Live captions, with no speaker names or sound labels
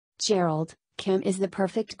Gerald, Kim is the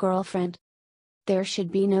perfect girlfriend. There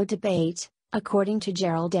should be no debate, according to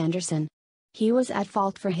Gerald Anderson. He was at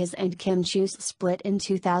fault for his and Kim Chiu's split in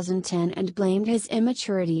 2010 and blamed his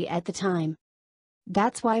immaturity at the time.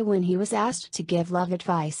 That's why when he was asked to give love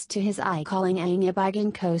advice to his Ikaw Lang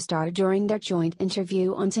Iibigin co-star during their joint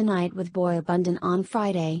interview on Tonight with Boy Abunda on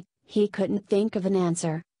Friday, he couldn't think of an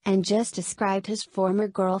answer, and just described his former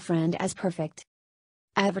girlfriend as perfect.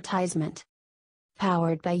 Advertisement.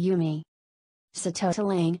 Powered by YuMe. Sa totoo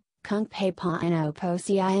lang, kung papaano po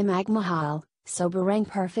siya magmahal, sobrang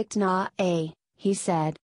perfect na he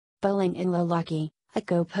said. Bilang and lalaki,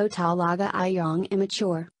 ako po talaga iyong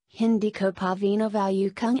immature, hindi ko pa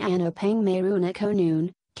vina-value kung ano pang mayroon ako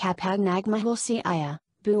noon, kapag nagmahal siya,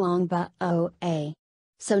 buong-buo.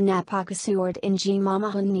 So napakasuwerte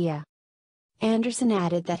mamahalin niya. Anderson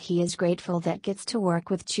added that he is grateful that gets to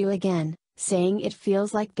work with Chiu again, saying it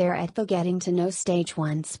feels like they're at the getting to know stage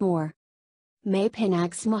once more. May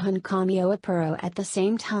pinagsamahan kami pero at the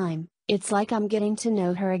same time, it's like I'm getting to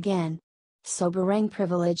know her again. Sobrang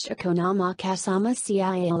privileged ako na makasama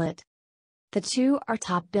siya ulit. The two are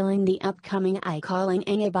top billing the upcoming Ikaw Lang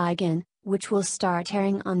Iibigin, which will start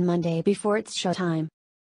airing on Monday before its showtime.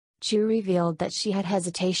 Chiu revealed that she had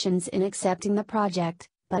hesitations in accepting the project,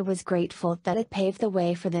 but was grateful that it paved the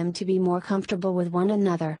way for them to be more comfortable with one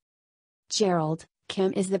another. Gerald,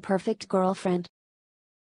 Kim is the perfect girlfriend.